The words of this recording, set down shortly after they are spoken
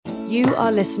You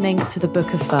are listening to The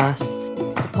Book of Firsts,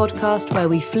 the podcast where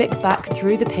we flick back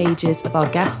through the pages of our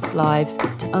guests' lives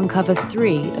to uncover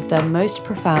 3 of their most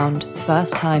profound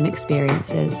first-time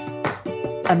experiences.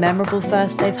 A memorable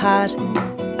first they've had,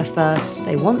 a first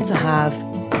they want to have,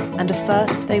 and a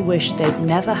first they wish they'd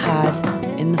never had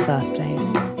in the first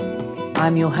place.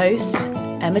 I'm your host,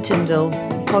 Emma Tyndall,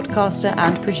 podcaster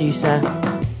and producer,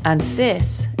 and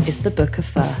this is The Book of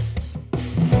Firsts.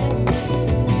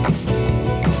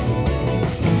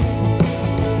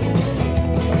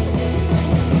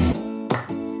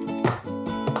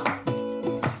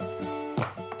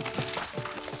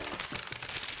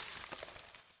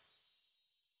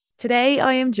 Today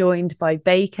I am joined by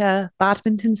baker,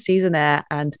 badminton seasonaire,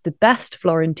 and the best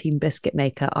Florentine biscuit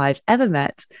maker I've ever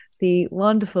met, the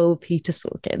wonderful Peter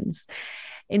Sawkins.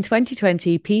 In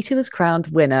 2020, Peter was crowned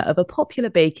winner of a popular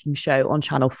baking show on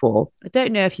Channel 4. I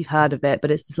don't know if you've heard of it,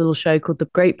 but it's this little show called The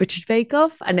Great British Bake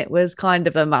Off, and it was kind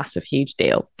of a massive, huge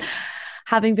deal.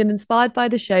 Having been inspired by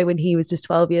the show when he was just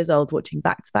 12 years old, watching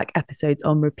back-to-back episodes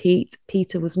on repeat,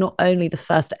 Peter was not only the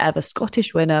first ever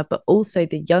Scottish winner, but also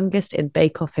the youngest in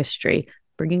Bake Off history,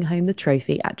 bringing home the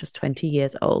trophy at just 20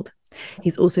 years old.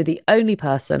 He's also the only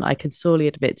person I can sorely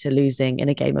admit to losing in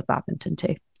a game of badminton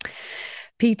to.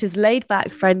 Peter's laid-back,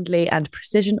 friendly and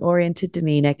precision-oriented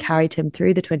demeanour carried him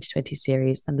through the 2020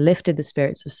 series and lifted the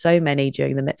spirits of so many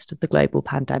during the midst of the global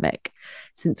pandemic.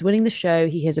 Since winning the show,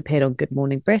 he has appeared on Good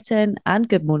Morning Britain and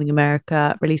Good Morning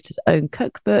America, released his own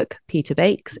cookbook, Peter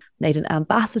Bakes, made an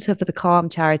ambassador for the Calm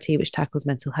charity which tackles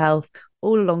mental health,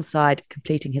 all alongside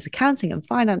completing his accounting and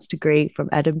finance degree from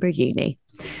Edinburgh Uni.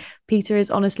 Peter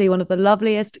is honestly one of the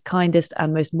loveliest, kindest,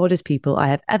 and most modest people I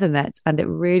have ever met, and it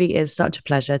really is such a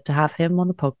pleasure to have him on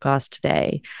the podcast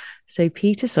today. So,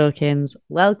 Peter Sawkins,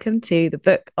 welcome to The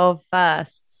Book of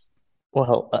Firsts.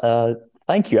 Well,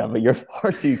 thank you, Emma. You're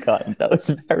far too kind. That was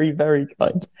very, very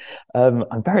kind.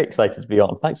 I'm very excited to be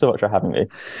on. Thanks so much for having me.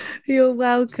 You're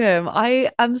welcome.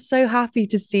 I am so happy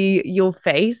to see your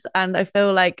face, and I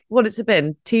feel like, what it's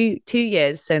been, two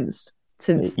years since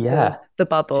the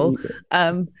bubble.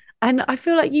 And I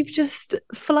feel like you've just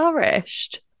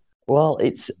flourished. Well,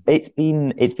 it's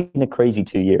been a crazy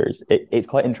 2 years. It's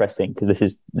quite interesting because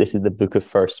this is the Book of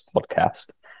Firsts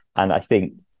podcast, and I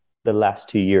think the last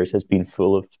 2 years has been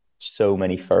full of so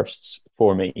many firsts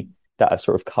for me that have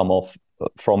sort of come off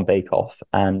from Bake Off,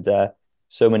 and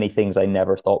so many things I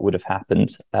never thought would have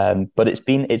happened. But it's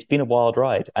been a wild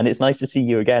ride, and it's nice to see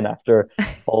you again after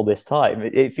all this time.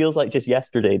 It feels like just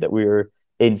yesterday that we were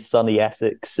in sunny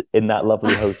Essex in that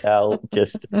lovely hotel,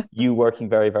 just you working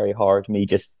very, very hard, me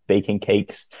just baking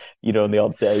cakes, on the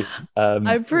odd day.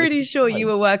 I'm pretty sure you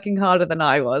were working harder than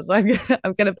I was. I'm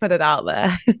gonna put it out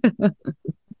there.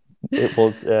 It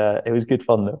was good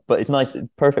fun though, but it's nice. It's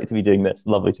perfect to be doing this.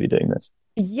 Lovely to be doing this.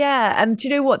 Yeah. And do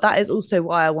you know what? That is also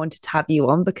why I wanted to have you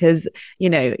on, because,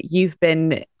 you've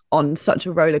been on such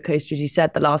a roller coaster, as you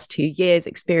said, the last 2 years,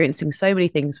 experiencing so many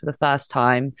things for the first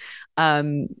time.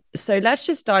 So let's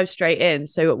just dive straight in.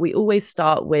 So we always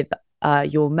start with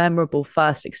your memorable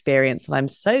first experience, and I'm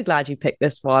so glad you picked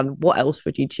this one. What else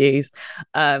would you choose?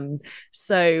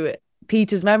 So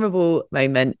Peter's memorable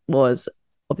moment was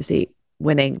obviously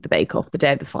winning the Bake Off the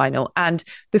day of the final. And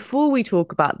before we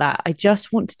talk about that, I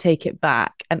just want to take it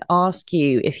back and ask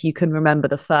you if you can remember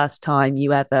the first time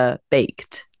you ever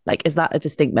baked. Like, is that a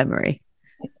distinct memory?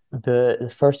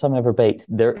 The first time I ever baked,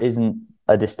 there isn't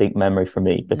a distinct memory for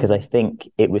me, because I think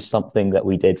it was something that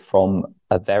we did from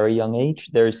a very young age.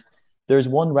 There's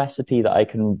one recipe that I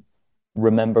can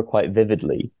remember quite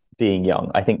vividly being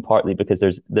young. I think partly because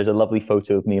there's a lovely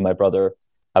photo of me and my brother,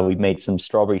 and we made some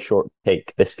strawberry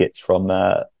shortcake biscuits from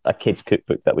a kid's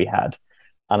cookbook that we had.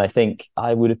 And I think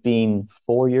I would have been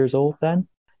 4 years old then.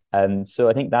 And so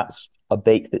I think that's a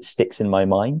bake that sticks in my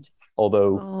mind.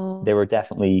 Although there were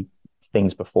definitely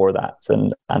things before that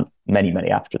and many,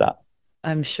 many after that.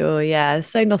 I'm sure, yeah.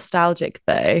 So nostalgic,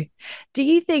 though. Do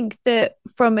you think that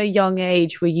from a young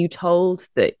age, were you told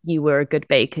that you were a good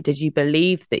baker? Did you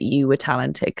believe that you were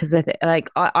talented? Because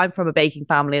I'm from a baking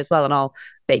family as well, and I'll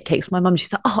bake cakes with my mum.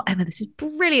 She's like, "Oh, Emma, this is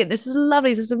brilliant. This is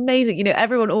lovely. This is amazing."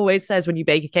 Everyone always says when you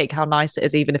bake a cake how nice it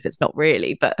is, even if it's not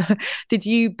really. But did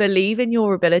you believe in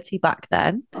your ability back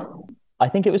then? I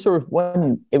think it was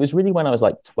when I was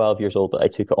like 12 years old that I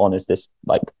took it on as this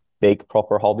like big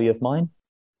proper hobby of mine.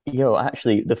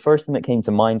 Actually, the first thing that came to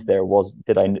mind there was,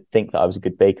 did I think that I was a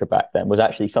good baker back then, was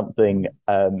actually something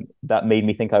that made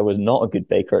me think I was not a good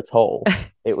baker at all.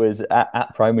 It was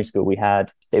at primary school,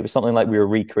 it was something like we were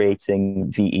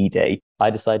recreating VE Day. I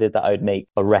decided that I would make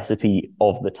a recipe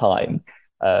of the time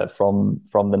from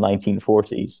the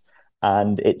 1940s,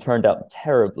 and it turned out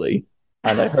terribly.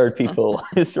 and I heard people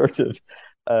sort of,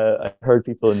 I heard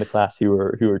people in the class who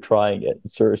were trying it,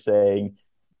 sort of saying,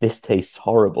 "This tastes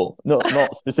horrible."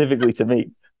 Not specifically to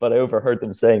me, but I overheard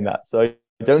them saying that. So I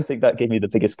don't think that gave me the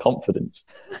biggest confidence.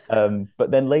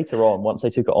 But then later on, once I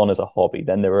took it on as a hobby,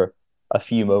 then there were a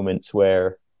few moments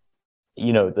where,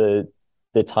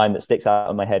 the time that sticks out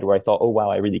in my head where I thought, oh wow,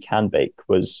 I really can bake,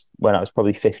 was when I was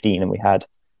probably 15 and we had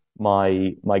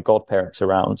my godparents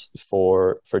around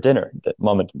for dinner. That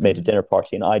mum had made a dinner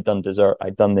party and I'd done dessert.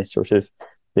 I'd done this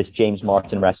James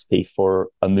Martin recipe for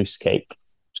a mousse cake.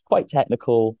 It's quite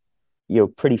technical,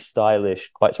 pretty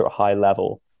stylish, quite sort of high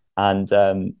level.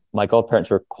 And my godparents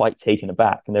were quite taken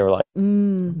aback, and they were like,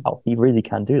 "Oh, he really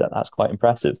can do that. That's quite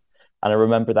impressive." And I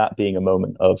remember that being a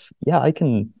moment of, yeah,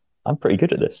 I'm pretty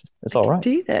good at this. It's all right.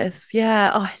 Do this. Yeah.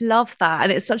 Oh, I love that.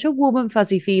 And it's such a warm and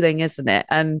fuzzy feeling, isn't it?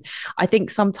 And I think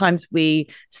sometimes we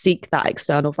seek that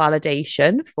external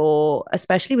validation for,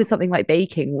 especially with something like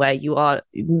baking, where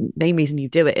main reason you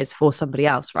do it is for somebody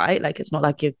else, right? Like it's not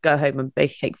like you go home and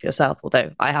bake a cake for yourself,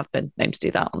 although I have been known to do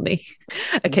that on the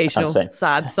occasional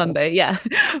sad Sunday. Yeah.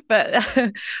 But,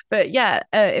 but yeah,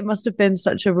 it must have been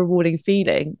such a rewarding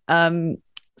feeling.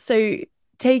 So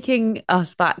taking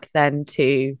us back then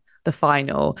to the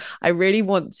final, I really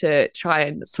want to try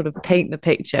and sort of paint the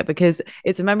picture, because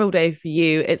it's a memorable day for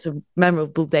you. It's a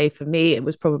memorable day for me. It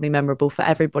was probably memorable for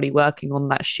everybody working on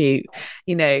that shoot.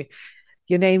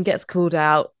 Your name gets called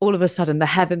out. All of a sudden, the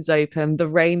heavens open, the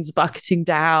rain's bucketing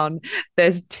down,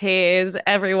 there's tears,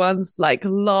 everyone's like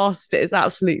lost. It's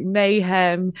absolute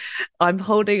mayhem. I'm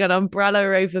holding an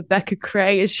umbrella over Becca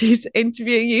Cray as she's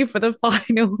interviewing you for the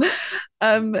final.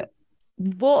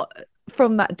 What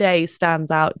from that day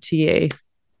stands out to you?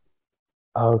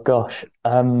 Oh gosh,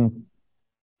 it's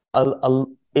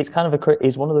kind of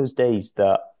it's one of those days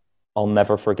that I'll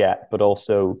never forget. But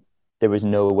also, there was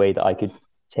no way that I could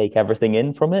take everything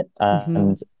in from it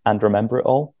and remember it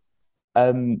all.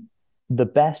 The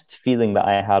best feeling that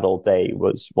I had all day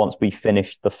was once we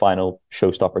finished the final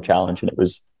showstopper challenge and it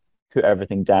was put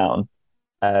everything down.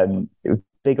 It was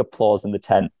big applause in the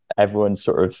tent. Everyone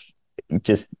sort of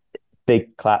just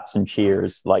big claps and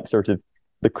cheers. Like sort of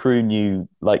the crew knew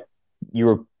like you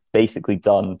were basically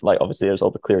done. Like obviously there's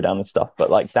all the clear down and stuff, but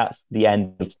like that's the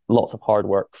end of lots of hard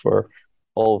work for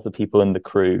all of the people in the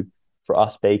crew. For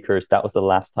us bakers, that was the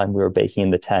last time we were baking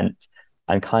in the tent,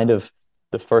 and kind of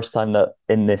the first time that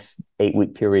in this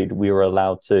 8-week period we were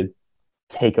allowed to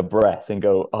take a breath and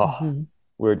go, oh,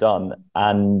 we're done.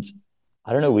 And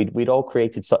I don't know, we'd all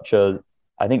created such a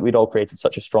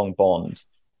strong bond,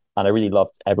 and I really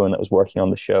loved everyone that was working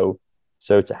on the show.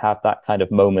 So to have that kind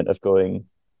of moment of going,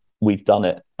 we've done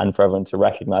it, and for everyone to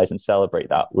recognize and celebrate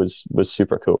that was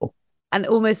super cool. And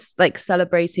almost like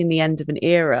celebrating the end of an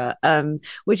era,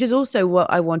 which is also what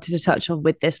I wanted to touch on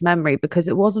with this memory, because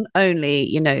it wasn't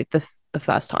only, the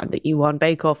first time that you won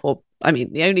Bake Off, or I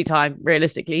mean, the only time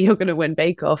realistically you're going to win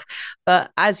Bake Off,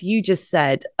 but as you just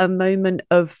said, a moment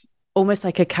of almost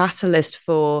like a catalyst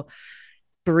for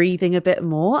breathing a bit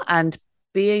more and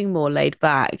being more laid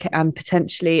back. And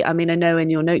potentially, I mean, I know in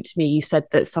your note to me you said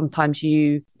that sometimes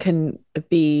you can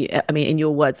be, I mean, in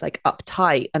your words, like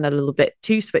uptight and a little bit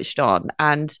too switched on.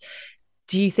 And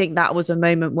do you think that was a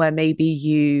moment where maybe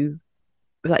you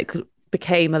like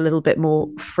became a little bit more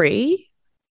free?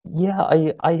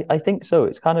 Yeah, I think so.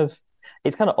 It's kind of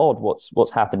odd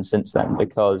what's happened since then,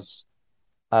 because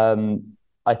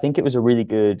I think it was a really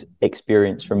good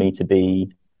experience for me to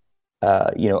be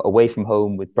away from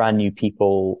home with brand new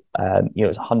people. It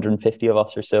was 150 of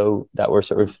us or so that were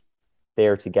sort of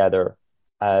there together,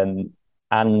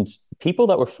 and people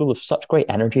that were full of such great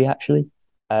energy, actually.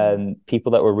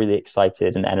 People that were really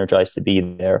excited and energized to be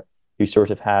there, who sort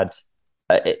of had,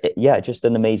 just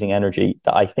an amazing energy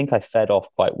that I think I fed off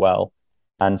quite well,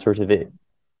 and sort of it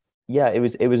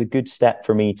was a good step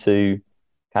for me to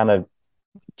kind of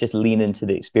just lean into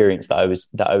the experience that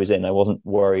I was in. I wasn't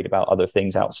worried about other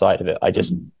things outside of it. I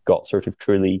just got sort of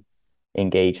truly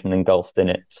engaged and engulfed in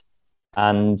it.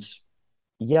 And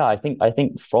yeah, I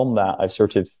think from that I've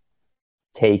sort of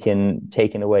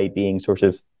taken away being sort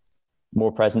of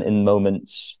more present in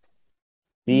moments,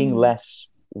 being less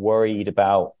worried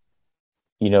about,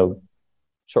 sort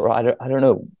of I don't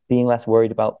know, being less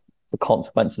worried about the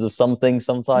consequences of some things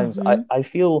sometimes. I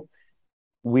feel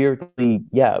weirdly,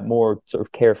 more sort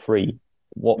of carefree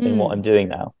in what I'm doing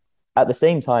now. At the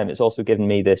same time, it's also given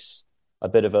me a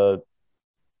bit of a,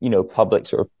 public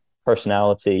sort of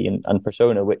personality and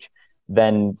persona, which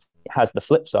then has the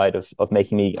flip side of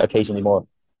making me occasionally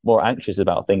more anxious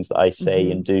about things that I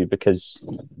say and do, because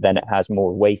then it has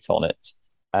more weight on it.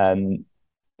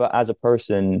 But as a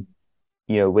person,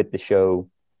 with the show,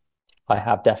 I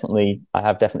have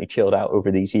definitely chilled out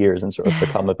over these years and sort of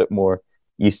become a bit more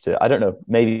used to it. I don't know,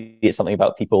 maybe it's something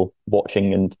about people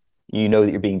watching and you know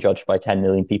that you're being judged by 10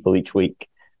 million people each week.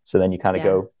 So then you kind of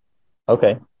Yeah. go,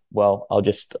 okay, well, I'll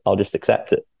just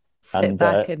accept it. Sit And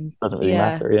back it and doesn't really yeah,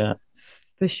 matter. Yeah.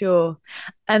 for sure.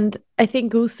 And I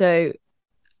think also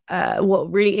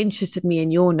what really interested me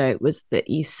in your note was that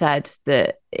you said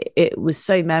that it was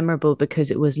so memorable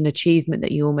because it was an achievement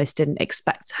that you almost didn't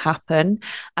expect to happen.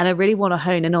 And I really want to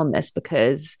hone in on this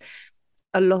because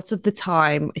a lot of the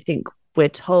time, I think we're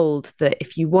told that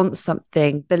if you want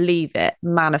something, believe it,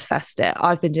 manifest it.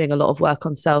 I've been doing a lot of work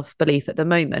on self belief at the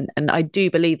moment, and I do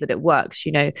believe that it works.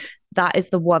 You know, that is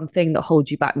the one thing that holds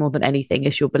you back more than anything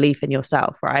is your belief in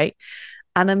yourself, right?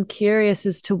 And I'm curious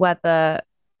as to whether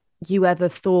you ever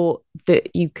thought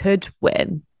that you could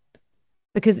win,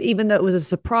 because even though it was a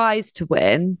surprise to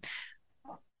win,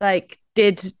 like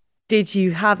did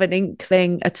you have an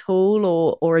inkling at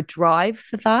all or a drive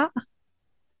for that?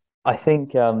 I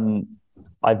think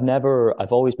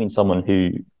I've always been someone who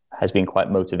has been quite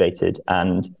motivated,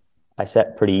 and I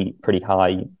set pretty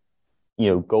high,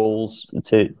 goals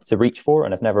to reach for,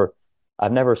 and I've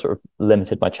never sort of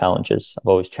limited my challenges. I've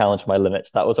always challenged my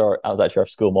limits. That was actually our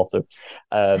school motto.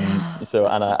 So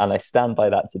and I stand by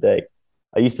that today.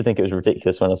 I used to think it was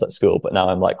ridiculous when I was at school, but now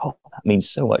I'm like, oh, that means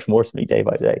so much more to me day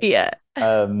by day. Yeah.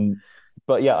 Um,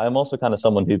 but yeah, I'm also kind of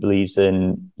someone who believes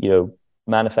in,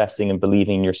 manifesting and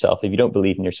believing in yourself. If you don't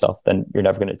believe in yourself, then you're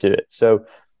never going to do it. So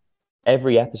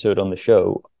every episode on the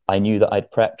show, I knew that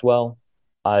I'd prepped well.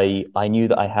 I knew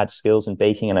that I had skills in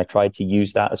baking, and I tried to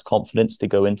use that as confidence to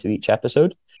go into each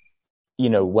episode.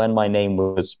 When my name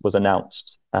was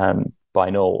announced by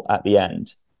Noel at the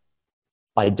end,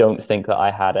 I don't think that I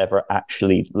had ever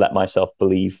actually let myself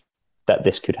believe that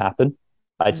this could happen.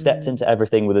 I'd stepped into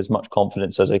everything with as much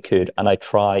confidence as I could, and I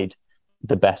tried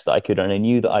the best that I could, and I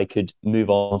knew that I could move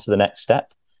on to the next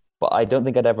step. But I don't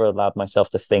think I'd ever allowed myself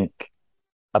to think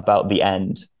about the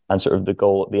end and sort of the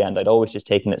goal at the end. I'd always just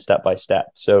taken it step by step.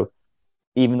 So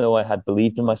even though I had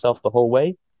believed in myself the whole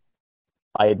way,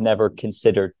 I had never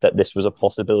considered that this was a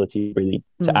possibility really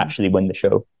to Mm. actually win the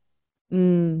show.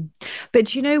 Mm.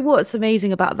 But you know what's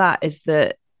amazing about that is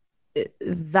that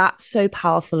that's so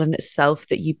powerful in itself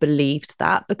that you believed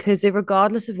that, because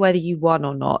regardless of whether you won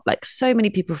or not, like so many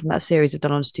people from that series have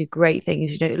done on to do great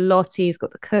things. Lottie's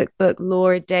got the cookbook,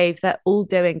 Laura, Dave, they're all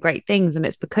doing great things, and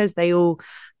it's because they all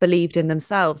believed in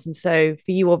themselves. And so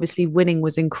for you, obviously winning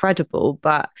was incredible,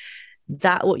 but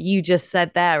that what you just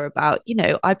said there about,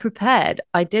 I prepared,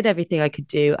 I did everything I could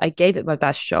do, I gave it my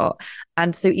best shot.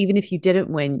 And so even if you didn't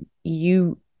win,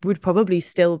 you would probably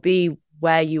still be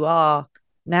where you are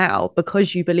now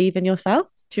because you believe in yourself.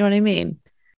 Do you know what I mean?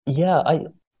 Yeah,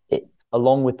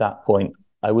 along with that point,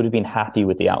 I would have been happy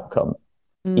with the outcome,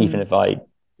 even Mm. if I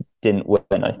didn't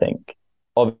win, I think.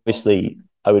 Obviously,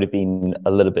 I would have been a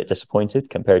little bit disappointed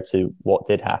compared to what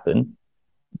did happen.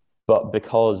 But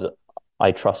because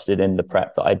I trusted in the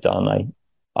prep that I'd done,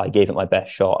 I gave it my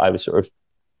best shot. I was sort of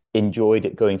enjoyed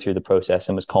it going through the process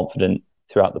and was confident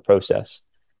throughout the process.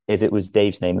 If it was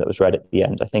Dave's name that was read at the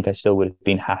end, I think I still would have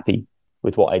been happy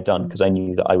with what I'd done because I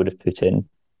knew that I would have put in,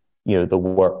 the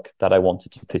work that I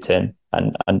wanted to put in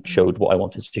and showed what I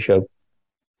wanted to show.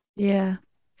 Yeah,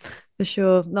 for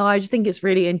sure. No, I just think it's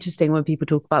really interesting when people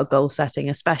talk about goal setting,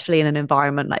 especially in an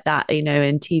environment like that, in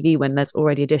TV when there's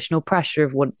already additional pressure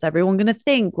of what's everyone going to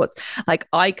think. What's like,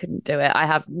 I couldn't do it. I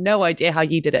have no idea how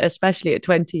you did it, especially at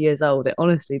 20 years old. It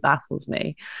honestly baffles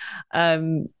me.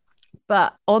 Um,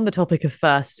 but on the topic of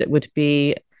first, it would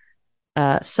be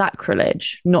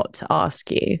sacrilege not to ask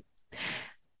you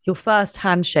your first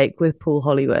handshake with Paul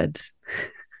Hollywood.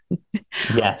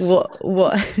 Yes, What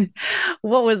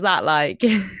what was that like?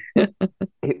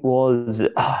 it was.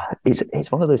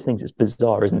 It's one of those things. It's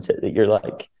bizarre, isn't it? That you're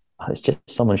like, oh, it's just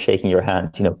someone shaking your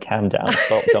hand. Calm down,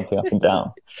 stop jumping up and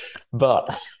down.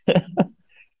 But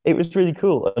it was really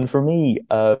cool, and for me,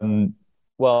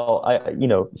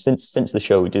 well, since the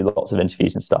show, we do lots of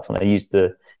interviews and stuff, and I used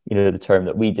the term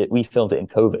that we filmed it in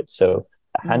COVID, so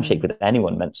a handshake with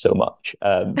anyone meant so much,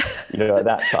 at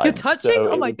that You're time. touching?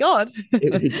 So Oh my God.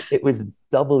 it was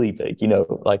doubly big,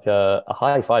 like a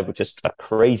high five was just a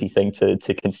crazy thing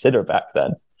to consider back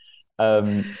then.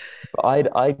 But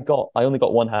I only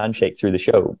got one handshake through the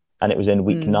show, and it was in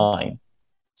week Mm, 9.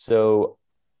 So,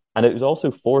 and it was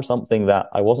also for something that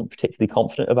I wasn't particularly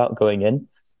confident about going in.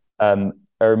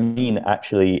 Ermine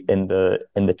actually in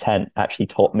the tent actually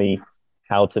taught me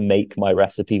how to make my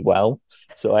recipe well.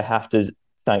 So I have to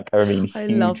thank Ermine I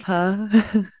love huge.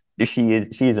 her. She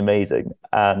is amazing,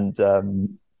 and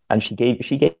she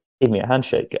gave me a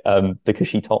handshake because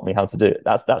she taught me how to do it.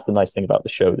 That's the nice thing about the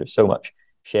show. There's so much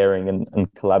sharing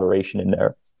and collaboration in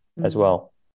there as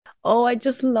well. Oh, I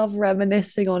just love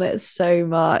reminiscing on it so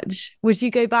much. Would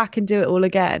you go back and do it all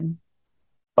again?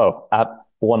 Oh, at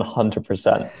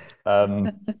 100%.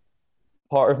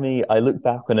 Part of me, I look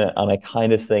back on it and I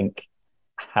kind of think,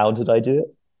 how did I do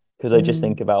it? Because I just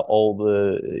think Mm, about all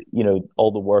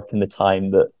the work and the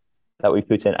time that we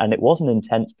put in, and it was an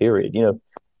intense period.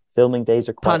 Filming days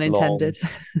are pun quite long. intended.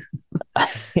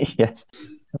 Yes,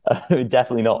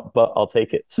 definitely not, but I'll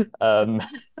take it. Um,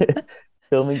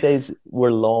 Filming days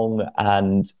were long,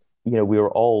 and we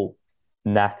were all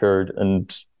knackered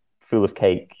and full of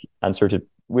cake, and sort of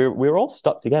we were all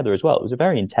stuck together as well. It was a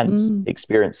very intense Mm,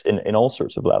 experience in all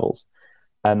sorts of levels.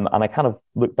 And I kind of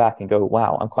look back and go,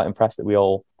 wow, I'm quite impressed that we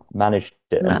all managed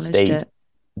it and managed stayed it.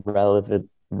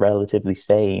 relatively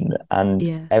sane, and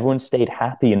Yeah. everyone stayed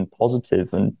happy and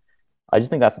positive. And I just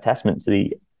think that's a testament to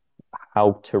the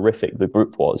how terrific the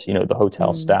group was. The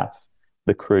hotel Mm, staff,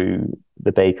 the crew,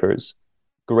 the bakers,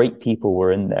 great people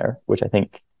were in there, which I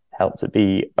think helped it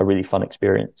be a really fun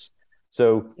experience.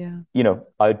 So, yeah.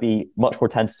 I'd be much more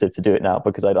tentative to do it now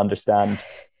because I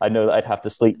know that I'd have to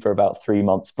sleep for about 3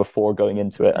 months before going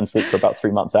into it and sleep for about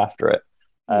 3 months after it.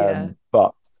 Yeah.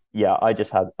 But yeah, I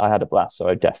had a blast, so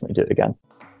I'd definitely do it again.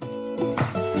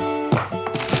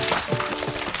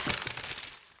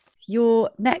 Your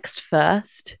next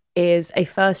first is a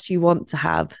first you want to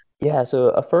have. Yeah, so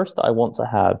a first that I want to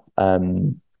have,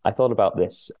 I thought about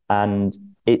this, and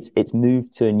it's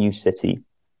moved to a new city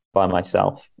by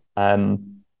myself.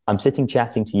 I'm sitting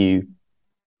chatting to you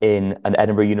in an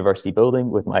Edinburgh University building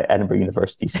with my Edinburgh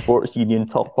University Sports Union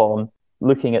top on,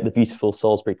 looking at the beautiful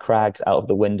Salisbury Crags out of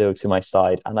the window to my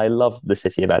side. And I love the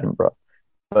city of Edinburgh,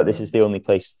 but this is the only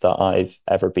place that I've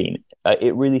ever been.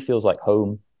 It really feels like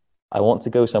home. I want to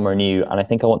go somewhere new, and I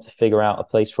think I want to figure out a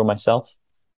place for myself.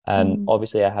 Mm,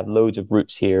 Obviously, I have loads of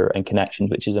roots here and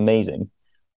connections, which is amazing.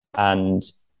 And,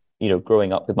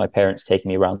 growing up with my parents taking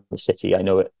me around the city, I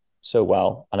know it so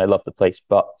well and I love the place.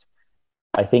 But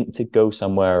I think to go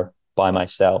somewhere by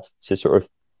myself, to sort of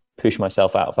push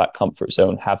myself out of that comfort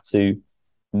zone, have to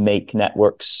make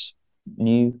networks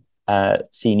new,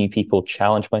 see new people,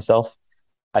 challenge myself.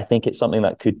 I think it's something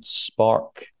that could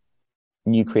spark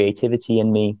new creativity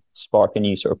in me, spark a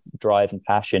new sort of drive and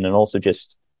passion, and also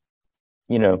just,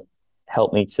 you know,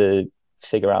 help me to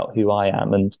figure out who I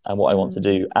am and what I want to mm,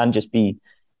 do, and just be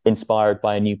inspired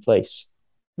by a new place.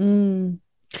 mm.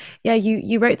 Yeah,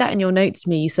 you wrote that in your notes to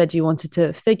me. You said you wanted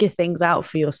to figure things out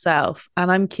for yourself,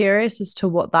 and I'm curious as to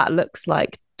what that looks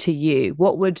like to you.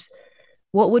 What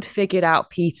would figured out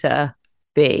Peter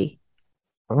be?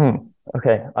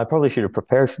 Okay, I probably should have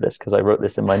prepared for this because I wrote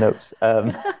this in my notes.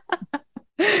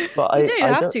 But You don't I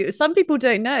have don't. to. Some people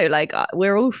don't know. Like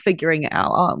we're all figuring it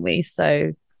out, aren't we?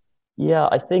 So, Yeah,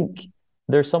 I think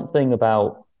there's something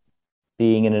about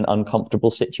being in an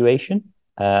uncomfortable situation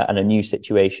and a new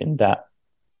situation that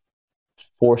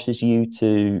forces you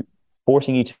to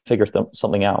forcing you to figure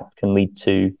something out can lead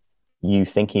to you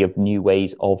thinking of new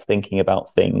ways of thinking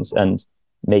about things and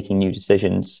making new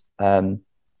decisions.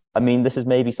 I mean, this is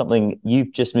maybe something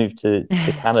you've just moved to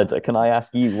Canada. Can I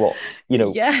ask you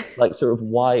yeah. like sort of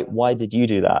why did you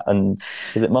do that? And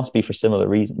because it must be for similar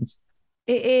reasons.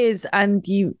 It is, and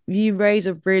you raise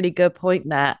a really good point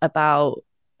there about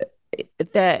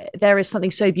there is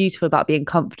something so beautiful about being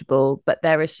comfortable, but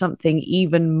there is something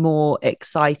even more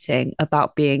exciting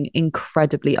about being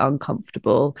incredibly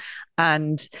uncomfortable.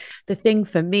 And the thing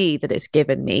for me that it's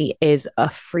given me is a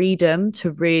freedom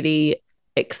to really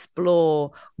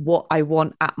explore what I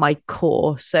want at my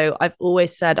core. So I've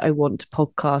always said I want to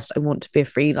podcast, I want to be a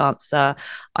freelancer,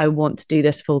 I want to do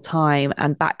this full time.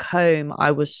 And back home,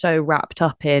 I was so wrapped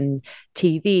up in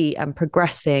TV and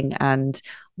progressing and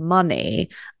money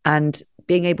and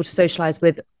being able to socialize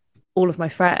with all of my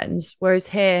friends. Whereas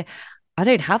here, I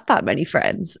don't have that many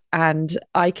friends and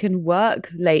I can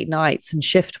work late nights and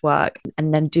shift work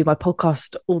and then do my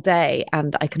podcast all day.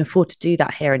 And I can afford to do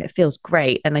that here and it feels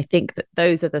great. And I think that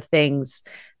those are the things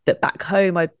that back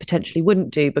home I potentially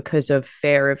wouldn't do because of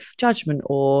fear of judgment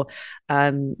or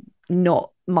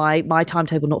not my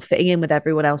timetable not fitting in with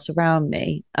everyone else around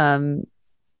me.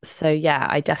 So yeah,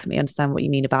 I definitely understand what you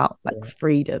mean about like Yeah.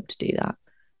 freedom to do that.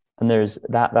 And there's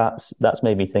that's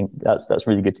made me think that's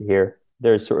really good to hear.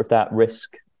 There's sort of that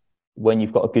risk when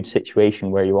you've got a good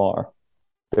situation where you are,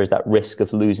 there's that risk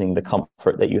of losing the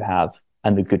comfort that you have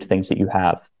and the good things that you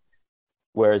have.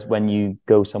 Whereas when you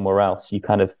go somewhere else, you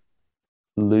kind of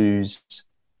lose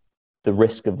the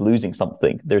risk of losing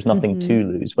something. There's nothing Mm-hmm.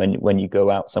 to lose when you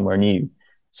go out somewhere new.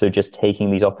 So just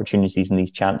taking these opportunities and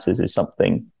these chances is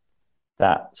something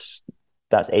that's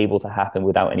able to happen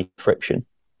without any friction.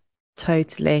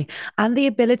 Totally. And the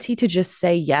ability to just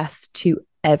say yes to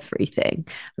everything.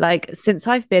 Like, since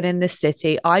I've been in this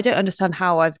city, I don't understand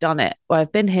how I've done it. Well,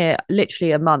 I've been here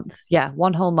literally a month. Yeah,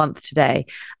 one whole month today.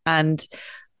 And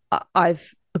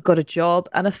I've got a job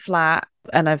and a flat,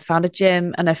 and I've found a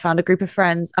gym, and I found a group of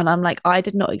friends. And I'm like, I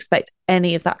did not expect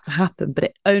any of that to happen, but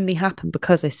it only happened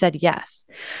because I said yes.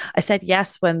 I said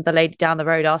yes when the lady down the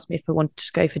road asked me if I wanted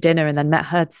to go for dinner, and then met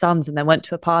her sons, and then went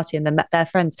to a party, and then met their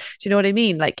friends. Do you know what I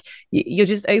mean? Like, you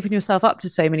just open yourself up to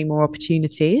so many more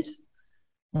opportunities.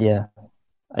 Yeah.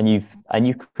 And you've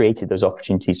created those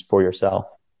opportunities for yourself,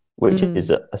 which is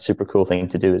Mm. a super cool thing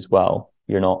to do as well.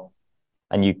 You're not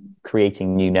and you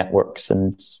creating new networks,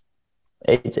 and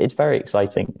it's very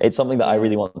exciting. It's something that I Yeah.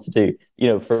 really want to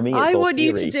do. For me it's I all want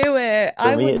you to theory. do it. For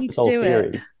I me want you it's to all do it.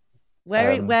 theory.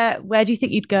 Where Um, where where do you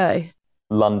think you'd go?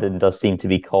 London does seem to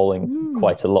be calling Mm.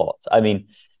 quite a lot. I mean,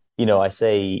 I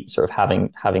say sort of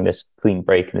having this clean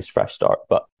break and this fresh start,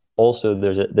 but also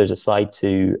there's a side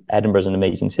to Edinburgh's an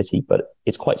amazing city, but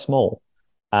it's quite small,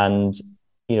 and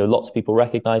lots of people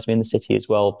recognize me in the city as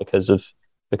well because of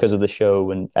the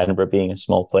show, and Edinburgh being a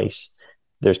small place.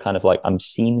 There's kind of like I'm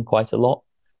seen quite a lot,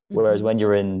 whereas Mhm. when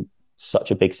you're in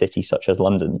such a big city such as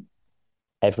London,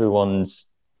 everyone's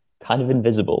kind of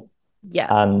invisible, Yeah.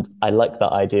 and I like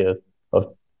that idea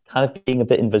of kind of being a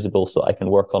bit invisible so I can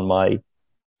work on my,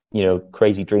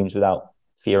 crazy dreams without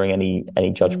fearing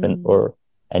any judgment Mm. or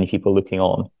any people looking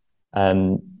on.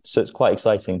 So it's quite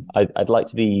exciting. I'd like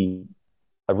to be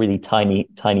a really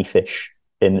tiny fish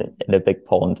in a big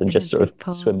pond and In a just sort of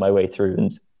big swim pond. my way through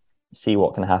and see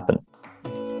what can happen.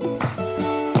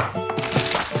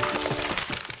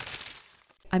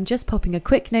 I'm just popping a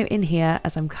quick note in here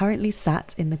as I'm currently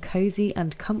sat in the cozy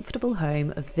and comfortable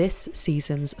home of this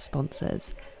season's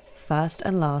sponsors, First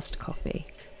and Last Coffee.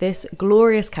 This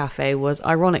glorious cafe was,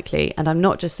 ironically, and I'm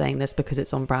not just saying this because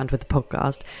it's on brand with the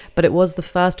podcast, but it was the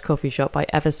first coffee shop I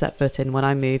ever set foot in when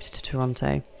I moved to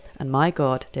Toronto. And my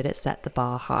God, did it set the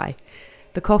bar high.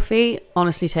 The coffee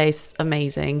honestly tastes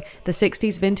amazing. The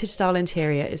 60s vintage style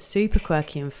interior is super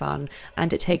quirky and fun,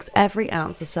 and it takes every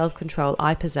ounce of self-control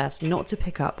I possess not to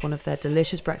pick up one of their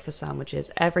delicious breakfast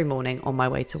sandwiches every morning on my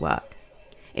way to work.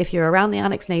 If you're around the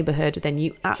Annex neighbourhood, then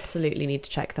you absolutely need to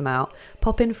check them out.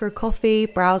 Pop in for a coffee,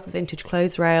 browse the vintage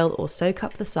clothes rail, or soak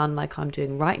up the sun like I'm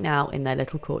doing right now in their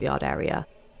little courtyard area.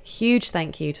 Huge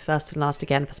thank you to First and Last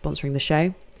again for sponsoring the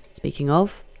show. Speaking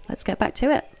of, let's get back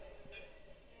to it.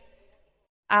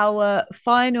 Our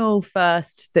final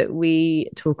first that we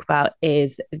talk about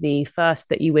is the first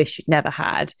that you wish you'd never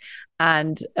had.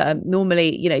 And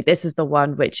normally, this is the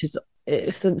one which is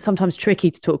sometimes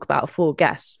tricky to talk about for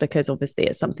guests because obviously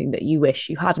it's something that you wish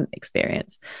you hadn't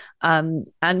experienced. And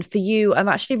for you, I'm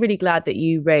actually really glad that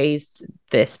you raised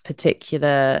this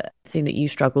particular thing that you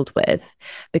struggled with,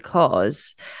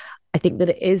 because I think that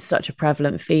it is such a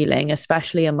prevalent feeling,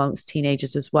 especially amongst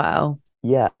teenagers as well.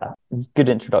 Yeah, it's a good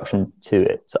introduction to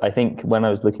it. I think when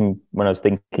I was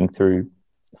thinking through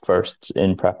first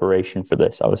in preparation for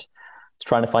this, I was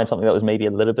trying to find something that was maybe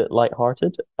a little bit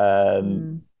lighthearted.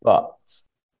 Mm. But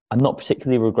I'm not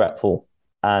particularly regretful,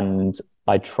 and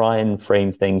I try and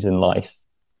frame things in life.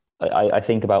 I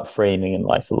think about framing in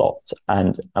life a lot,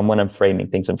 and when I'm framing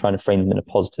things, I'm trying to frame them in a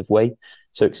positive way.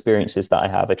 So experiences that I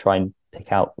have, I try and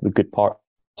pick out the good parts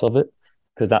of it,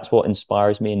 because that's what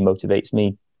inspires me and motivates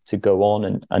me to go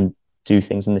on and do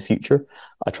things in the future.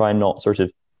 I try and not sort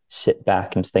of sit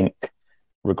back and think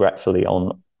regretfully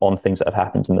on things that have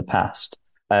happened in the past.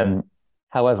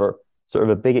 However, sort of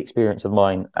a big experience of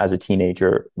mine as a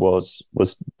teenager was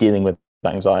dealing with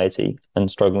anxiety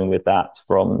and struggling with that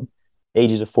from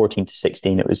ages of 14 to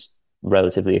 16. It was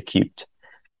relatively acute.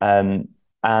 And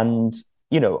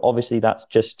obviously that's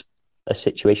just a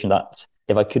situation that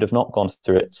if I could have not gone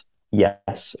through it,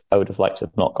 yes, I would have liked to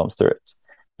have not gone through it.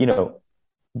 You know,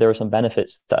 there are some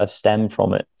benefits that have stemmed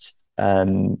from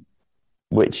it,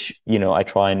 which, I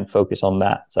try and focus on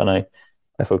that, and I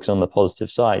focus on the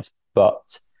positive side.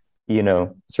 But,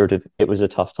 sort of it was a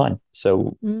tough time.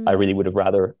 So I Mm. really would have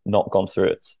rather not gone through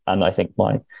it. And I think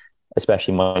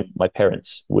especially my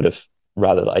parents would have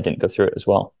rather that I didn't go through it as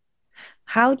well.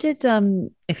 How did,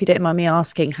 if you don't mind me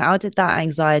asking, how did that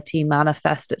anxiety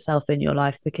manifest itself in your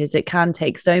life? Because it can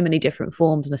take so many different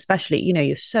forms, and especially,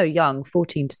 you're so young,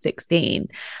 14 to 16.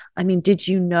 I mean, did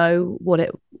you know what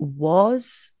it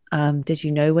was? Did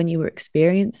you know when you were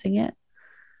experiencing it?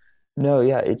 No,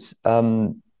 yeah, it's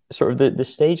sort of the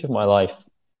stage of my life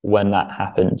when that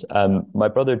happened. My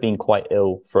brother had been quite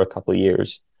ill for a couple of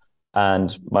years,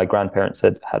 and my grandparents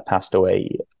had passed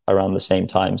away around the same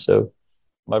time. So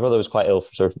my brother was quite ill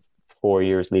for sort of 4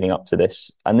 years leading up to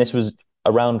this. And this was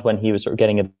around when he was sort of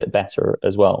getting a bit better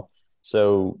as well.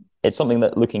 So it's something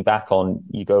that looking back on,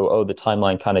 you go, oh, the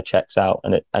timeline kind of checks out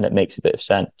and it makes a bit of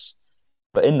sense.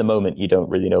 But in the moment, you don't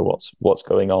really know what's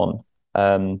going on.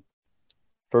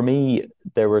 For me,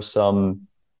 there were some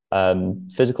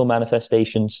physical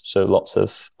manifestations, so lots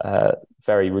of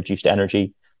very reduced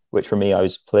energy, which for me, I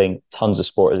was playing tons of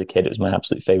sport as a kid. It was my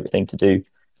absolute favorite thing to do.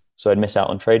 So I'd miss out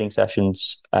on training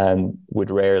sessions,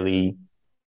 would rarely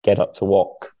get up to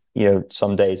walk.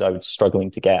 Some days I was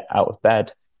struggling to get out of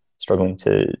bed, struggling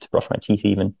to brush my teeth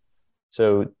even.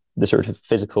 So the sort of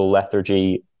physical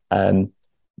lethargy,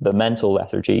 the mental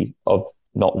lethargy of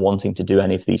not wanting to do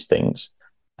any of these things,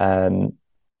 not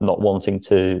wanting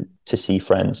to see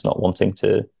friends, not wanting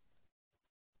to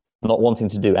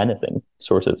do anything,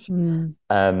 sort of.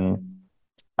 And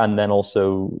then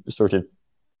also sort of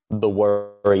the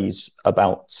worries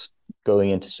about going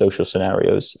into social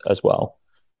scenarios as well,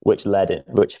 which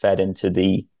fed into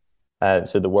the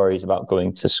worries about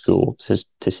going to school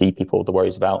to see people, the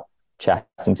worries about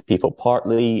chatting to people,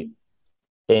 partly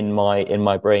in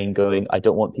my brain going, I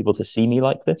don't want people to see me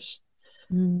like this.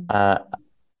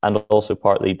 And also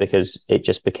partly because it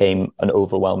just became an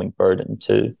overwhelming burden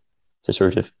to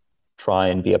sort of try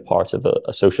and be a part of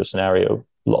a social scenario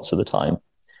lots of the time.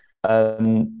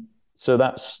 So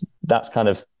that's kind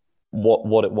of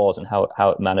what it was and how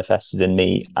it manifested in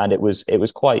me. And it was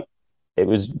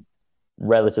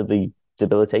relatively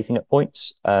debilitating at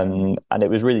points. And it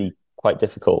was really quite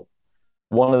difficult.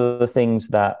 One of the things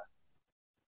that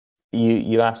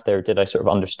you asked there, did I sort of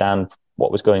understand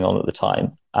what was going on at the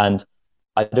time? And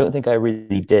I don't think I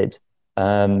really did,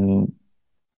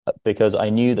 because I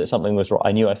knew that something was wrong.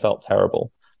 I knew I felt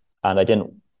terrible, and I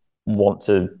didn't want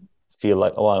to feel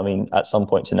like, at some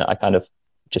points in it, I kind of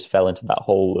just fell into that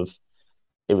hole of,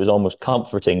 it was almost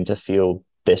comforting to feel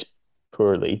this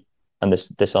poorly and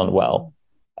this unwell.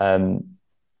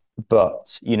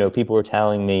 But, people were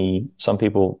telling me, some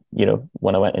people,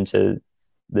 when I went into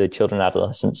the children and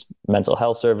adolescents mental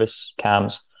health service,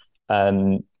 CAMS,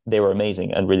 they were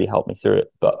amazing and really helped me through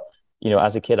it. But,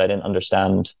 as a kid, I didn't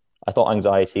understand. I thought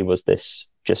anxiety was this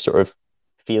just sort of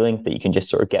feeling that you can just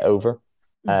sort of get over.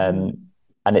 And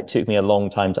it took me a long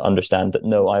time to understand that,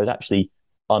 no, I was actually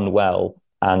unwell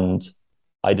and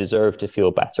I deserved to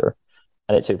feel better.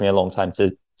 And it took me a long time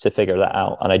to figure that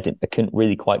out. And I couldn't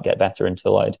really quite get better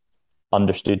until I'd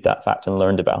understood that fact and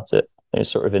learned about it. It was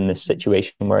sort of in this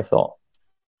situation where I thought,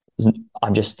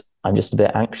 I'm just a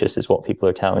bit anxious is what people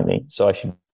are telling me. So I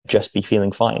should just be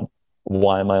feeling fine.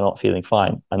 Why am I not feeling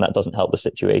fine? And that doesn't help the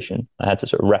situation. I had to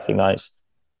sort of recognize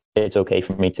it's okay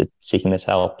for me to seeking this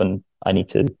help, and I need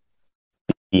to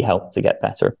be helped to get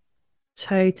better.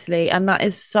 Totally. And that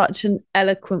is such an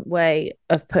eloquent way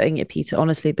of putting it, Peter,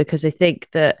 honestly, because I think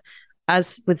that,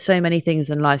 as with so many things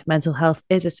in life, mental health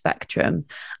is a spectrum.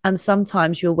 And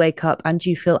sometimes you'll wake up and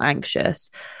you feel anxious,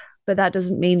 but that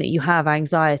doesn't mean that you have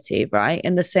anxiety, right?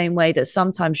 In the same way that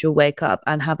sometimes you'll wake up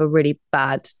and have a really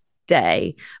bad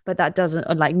day, but that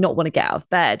doesn't, like, not want to get out of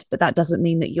bed, but that doesn't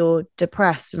mean that you're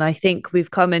depressed. And I think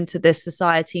we've come into this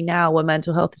society now where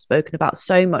mental health is spoken about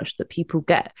so much that people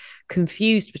get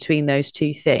confused between those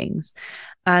two things.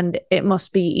 And it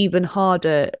must be even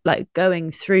harder, like,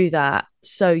 going through that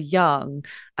so young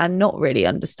and not really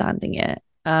understanding it.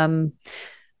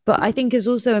 But I think it's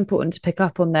also important to pick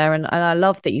up on there. And I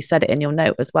love that you said it in your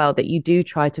note as well, that you do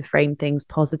try to frame things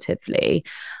positively.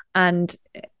 And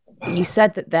you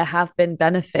said that there have been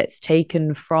benefits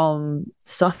taken from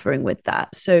suffering with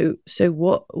that. So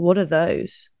what are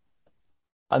those?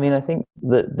 I think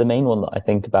the main one that I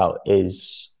think about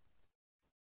is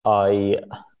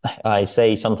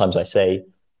sometimes I say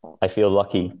I feel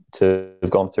lucky to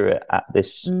have gone through it at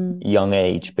this young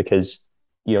age, because,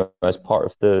 as part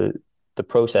of the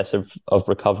process of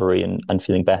recovery and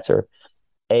feeling better,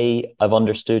 I've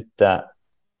understood that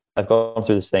I've gone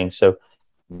through this thing. So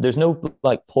there's no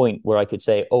point where I could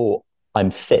say, oh,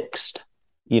 I'm fixed.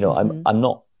 I'm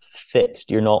not fixed.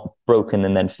 You're not broken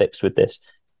and then fixed with this.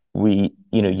 You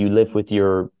live with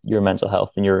your mental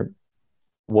health and your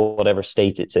whatever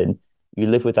state it's in. You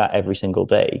live with that every single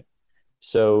day.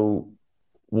 So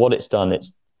what it's done,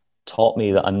 it's taught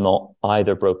me that I'm not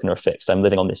either broken or fixed. I'm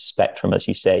living on this spectrum, as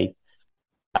you say.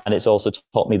 And it's also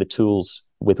taught me the tools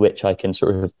with which I can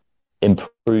sort of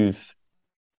improve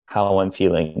how I'm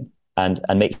feeling and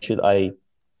make sure that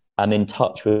I'm in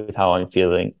touch with how I'm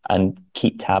feeling and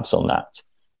keep tabs on that,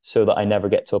 so that I never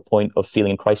get to a point of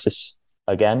feeling in crisis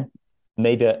again.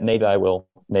 Maybe I will,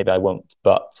 maybe I won't.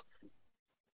 But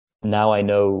now I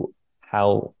know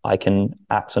how I can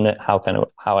act on it,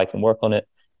 how I can work on it.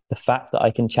 The fact that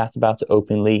I can chat about it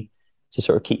openly to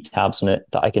sort of keep tabs on it,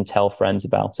 that I can tell friends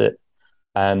about it.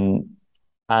 And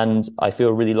I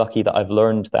feel really lucky that I've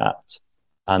learned that,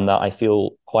 and that I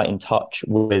feel quite in touch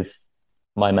with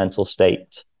my mental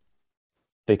state,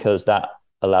 because that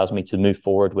allows me to move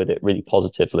forward with it really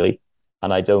positively.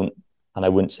 And I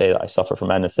wouldn't say that I suffer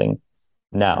from anything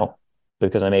now,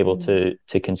 because I'm able to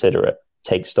consider it,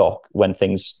 take stock when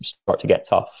things start to get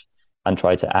tough, and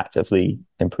try to actively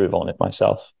improve on it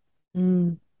myself.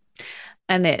 Mm.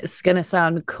 And it's going to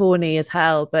sound corny as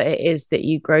hell, but it is that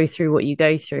you grow through what you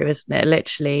go through, isn't it?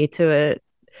 Literally to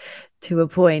a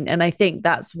point. And I think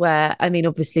that's where, I mean,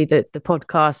 obviously the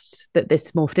podcast that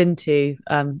this morphed into,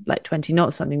 like 20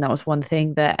 Not Something, that was one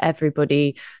thing that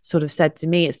everybody sort of said to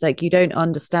me. It's like, you don't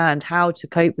understand how to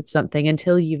cope with something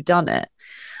until you've done it.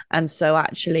 And so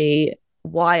actually,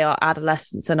 why our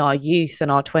adolescence and our youth and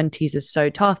our 20s is so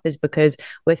tough is because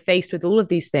we're faced with all of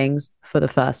these things for the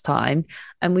first time,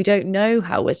 and we don't know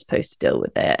how we're supposed to deal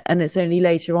with it. And it's only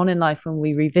later on in life when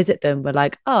we revisit them, we're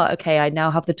like, oh, okay, I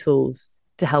now have the tools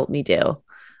to help me deal.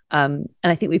 And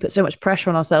I think we put so much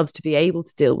pressure on ourselves to be able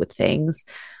to deal with things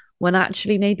when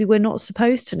actually maybe we're not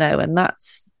supposed to know. And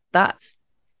that's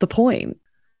the point.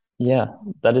 Yeah,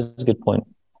 that is a good point.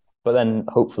 But then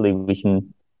hopefully we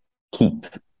can keep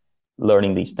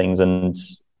learning these things and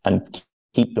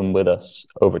keep them with us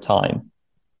over time.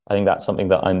 I think that's something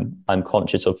that I'm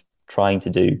conscious of trying to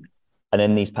do. And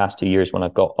in these past 2 years, when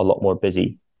I've got a lot more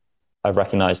busy, I've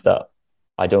recognized that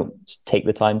I don't take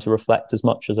the time to reflect as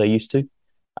much as I used to,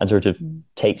 and sort of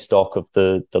take stock of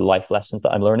the life lessons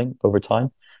that I'm learning over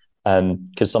time.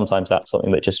 Because sometimes that's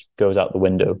something that just goes out the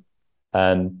window.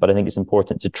 But I think it's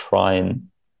important to try and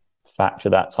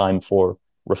factor that time for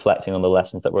reflecting on the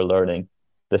lessons that we're learning,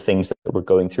 the things that we're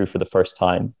going through for the first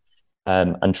time,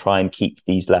 and try and keep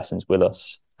these lessons with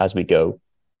us as we go.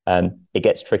 It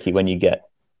gets tricky when you get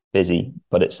busy,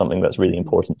 but it's something that's really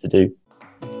important to do.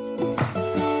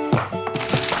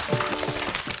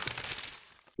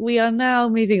 We are now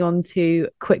moving on to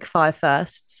quick fire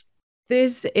firsts.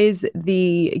 This is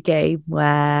the game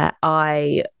where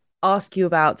I ask you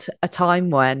about a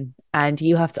time when, and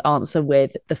you have to answer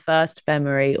with the first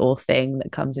memory or thing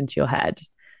that comes into your head.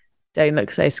 Don't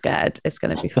look so scared. It's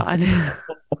going to be fine.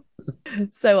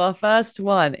 So our first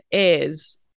one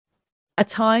is a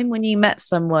time when you met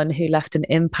someone who left an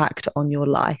impact on your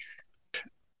life.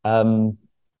 I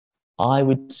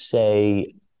would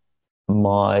say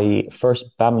my first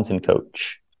badminton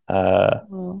coach,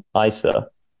 Isa.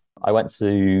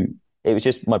 It was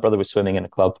just my brother was swimming in a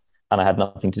club, and I had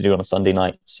nothing to do on a Sunday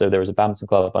night. So there was a badminton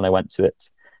club, and I went to it.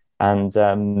 And,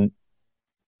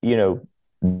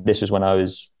 this was when I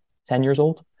was 10 years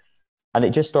old. And it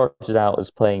just started out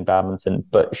as playing badminton,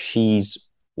 but she's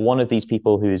one of these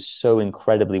people who is so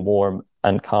incredibly warm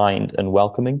and kind and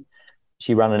welcoming.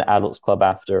 She ran an adults club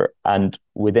after, and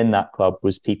within that club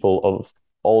was people of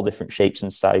all different shapes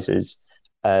and sizes,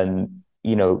 different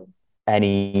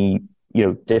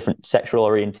sexual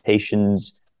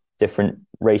orientations, different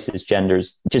races,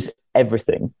 genders, just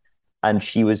everything. And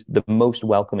she was the most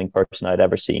welcoming person I'd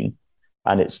ever seen.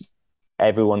 And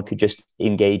everyone could just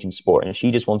engage in sport. And she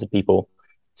just wanted people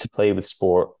to play with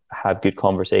sport, have good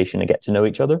conversation, and get to know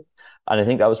each other. And I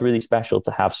think that was really special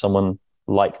to have someone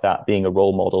like that being a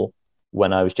role model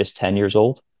when I was just 10 years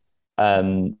old.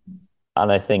 And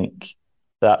I think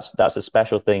that's a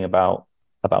special thing about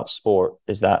sport,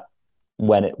 is that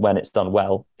when it's done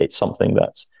well, it's something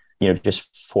that's,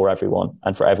 just for everyone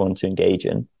and for everyone to engage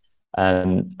in.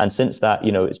 And since that,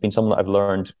 it's been someone that I've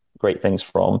learned great things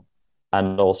from.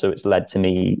 And also it's led to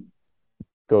me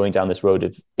going down this road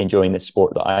of enjoying this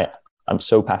sport that I'm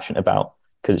so passionate about,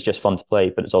 because it's just fun to play,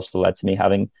 but it's also led to me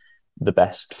having the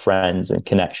best friends and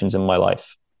connections in my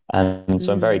life. And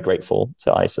so I'm very grateful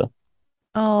to Isa.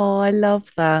 Oh, I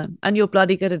love that. And you're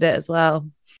bloody good at it as well.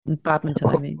 Badminton,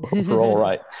 I mean. We're all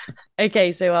right.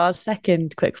 Okay, so our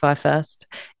second quickfire first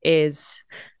is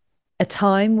a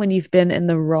time when you've been in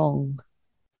the wrong.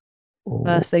 Ooh.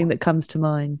 First thing that comes to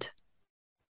mind.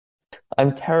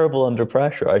 I'm terrible under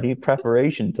pressure. I need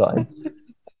preparation time.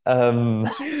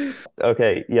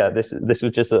 Okay, yeah, this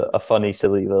was just a funny,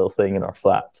 silly little thing in our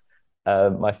flat.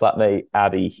 My flatmate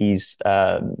Abby, his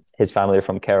family are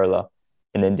from Kerala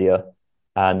in India,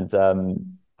 and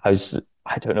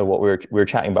I don't know what we were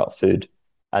chatting about food,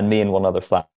 and me and one other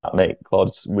flatmate,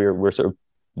 Claude, we're sort of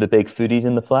the big foodies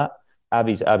in the flat.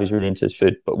 Abby's really into his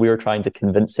food, but we were trying to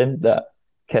convince him that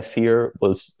kefir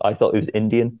I thought it was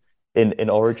Indian in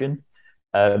origin.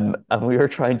 And we were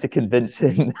trying to convince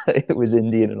him that it was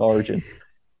Indian in origin.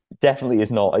 Definitely is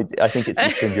not. I think it's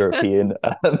Eastern European.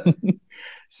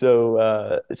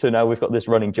 So now we've got this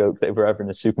running joke that if we're ever in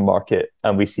a supermarket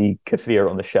and we see kefir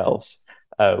on the shelves,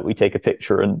 we take a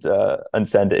picture and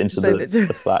send it into Send it to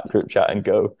the flat group chat and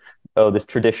go, "Oh, this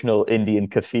traditional Indian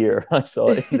kefir I saw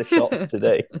it in the shops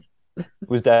today."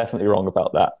 Was definitely wrong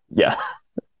about that. Yeah.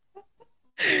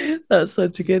 That's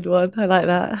such a good one. I like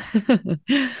that.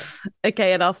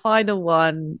 Okay, and our final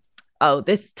one. Oh,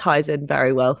 this ties in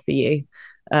very well for you,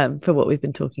 for what we've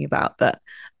been talking about. But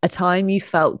a time you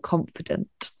felt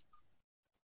confident.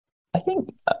 I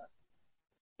think,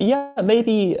 yeah,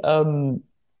 maybe. I'm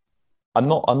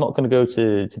not going to go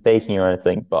to baking or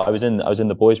anything, but I was in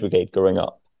the boys' brigade growing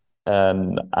up,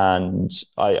 and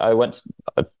I went.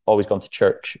 I've always gone to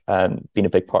church, been a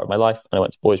big part of my life, and I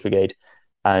went to boys' brigade,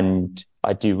 and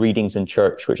I do readings in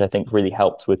church, which I think really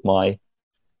helped with my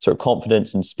sort of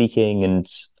confidence in speaking and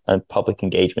public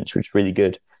engagements, which is really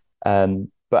good.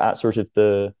 But at sort of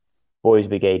the boys'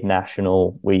 brigade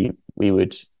national, we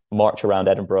would march around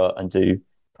Edinburgh and do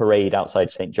parade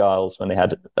outside St. Giles when they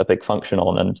had a big function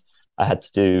on, and I had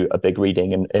to do a big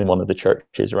reading in one of the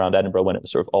churches around Edinburgh when it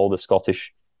was sort of all the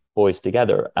Scottish boys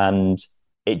together, and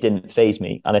it didn't faze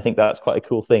me. And I think that's quite a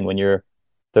cool thing when you're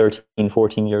 13,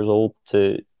 14 years old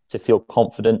to feel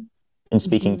confident in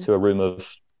speaking to a room of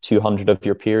 200 of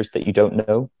your peers that you don't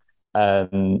know.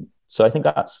 So I think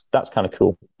that's kind of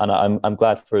cool, and I'm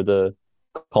glad for the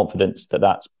confidence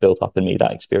that's built up in me,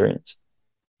 that experience.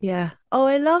 Yeah. Oh,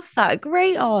 I love that.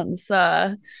 Great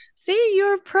answer. See,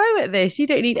 you're a pro at this. You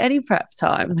don't need any prep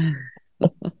time.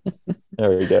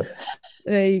 There we go.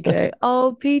 There you go.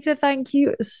 Oh, Peter, thank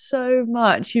you so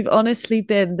much. You've honestly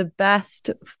been the best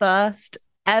first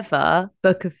ever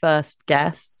Book of First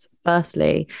guests,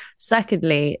 firstly.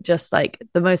 Secondly, just like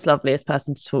the most loveliest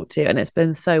person to talk to. And it's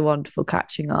been so wonderful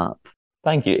catching up.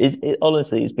 Thank you.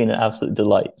 Honestly, it's been an absolute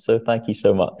delight. So thank you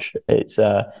so much. It's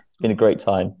been a great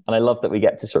time, and I love that we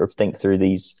get to sort of think through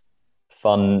these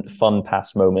fun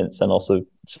past moments, and also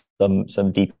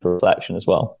some deeper reflection as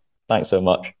well. Thanks so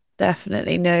much.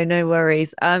 Definitely. No, no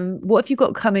worries. What have you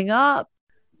got coming up?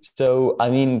 So, I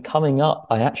mean, coming up,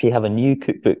 I actually have a new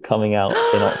cookbook coming out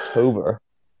in October.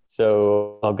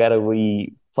 So I'll get a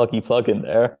wee pluggy plug in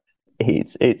there.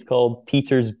 It's called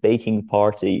Peter's Baking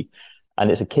Party, and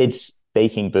it's a kids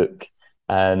baking book.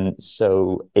 And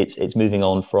so it's moving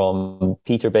on from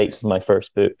Peter Bakes was my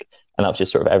first book, and that was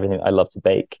just sort of everything I love to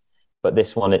bake. But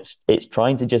this one, it's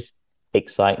trying to just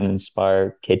excite and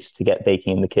inspire kids to get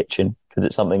baking in the kitchen, because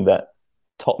it's something that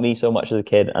taught me so much as a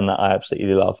kid and that I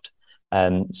absolutely loved.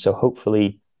 So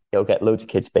hopefully it'll get loads of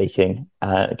kids baking,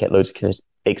 get loads of kids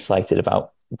excited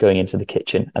about going into the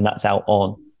kitchen. And that's out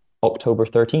on October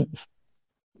 13th.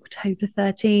 October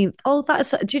 13th. Oh,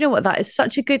 do you know what? That is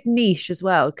such a good niche as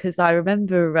well. Because I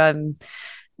remember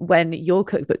when your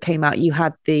cookbook came out, you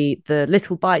had the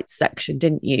little bites section,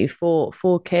 didn't you,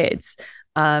 for kids?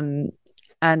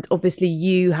 And obviously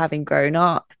you having grown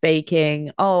up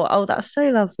baking. Oh, that's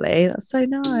so lovely. That's so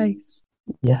nice.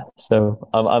 Yeah, so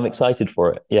I'm excited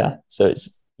for it. Yeah, so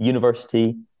it's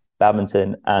university,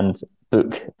 badminton, and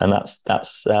book, and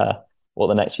that's what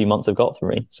the next few months have got for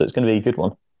me. So it's going to be a good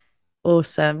one.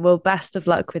 Awesome. Well, best of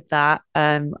luck with that.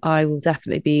 I will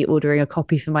definitely be ordering a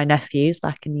copy for my nephews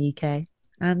back in the UK.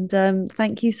 And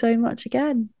thank you so much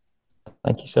again.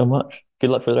 Thank you so much.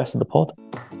 Good luck for the rest of the pod.